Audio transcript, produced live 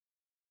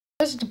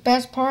This is the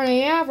best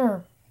party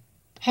ever.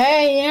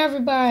 Hey,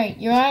 everybody,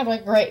 you're having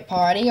a great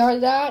party, or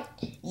not?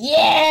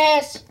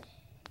 Yes!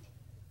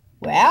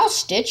 Well,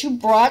 Stitch, you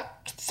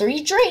brought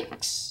 3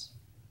 drinks.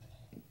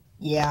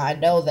 Yeah, I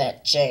know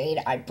that, Jade.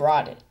 I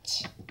brought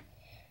it.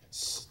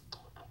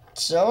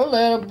 So,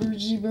 little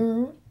bougie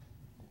boo.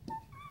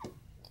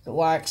 You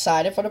are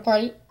excited for the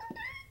party?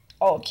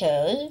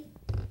 Okay.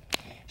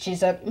 She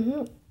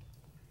said,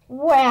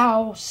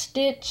 Wow,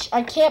 Stitch,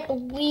 I can't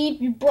believe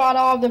you brought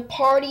all the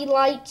party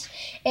lights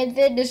and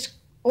then this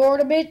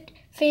ornament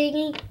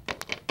thingy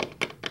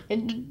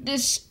and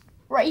this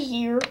right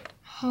here.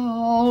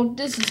 Oh,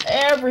 this is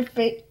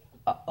everything.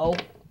 Uh-oh.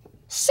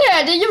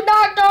 Sandy, you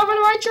knocked over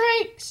my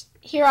drinks.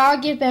 Here, I'll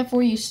get that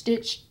for you,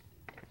 Stitch.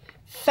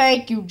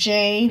 Thank you,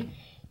 Jane.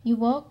 You're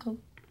welcome.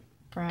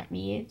 Brought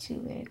me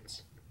into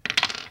it.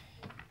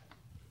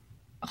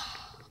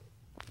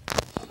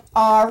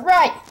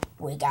 Alright,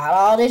 we got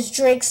all this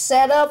drink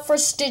set up for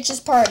Stitch's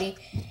party.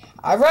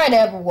 Alright,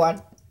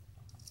 everyone.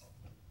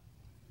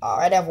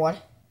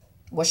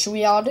 What should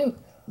we all do?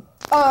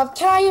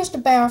 Can I use the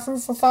bathroom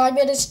for 5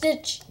 minutes,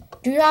 Stitch?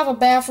 Do you have a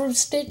bathroom,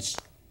 Stitch?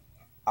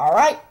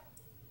 Alright.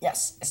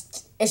 Yes,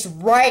 it's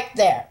right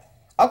there.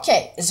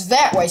 Okay, it's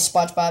that way,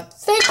 SpongeBob.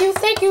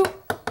 Thank you.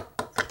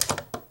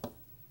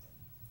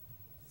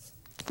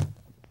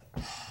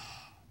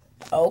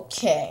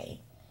 Okay.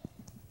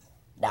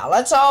 Now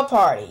let's all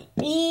party.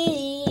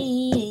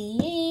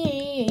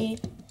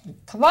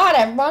 Come on,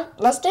 everyone.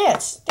 Let's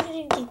dance.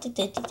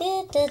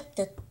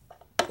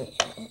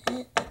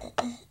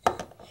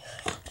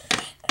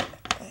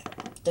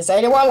 Does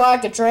anyone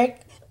like a drink?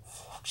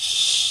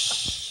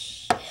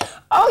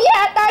 Oh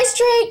yeah, nice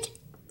drink.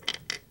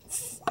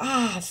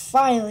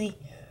 Finally.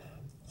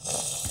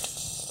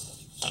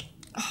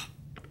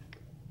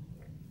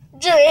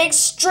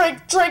 Drinks,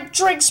 drink,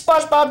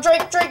 SpongeBob,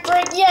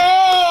 drink,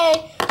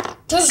 yay!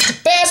 This is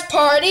the best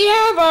party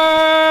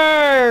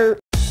ever!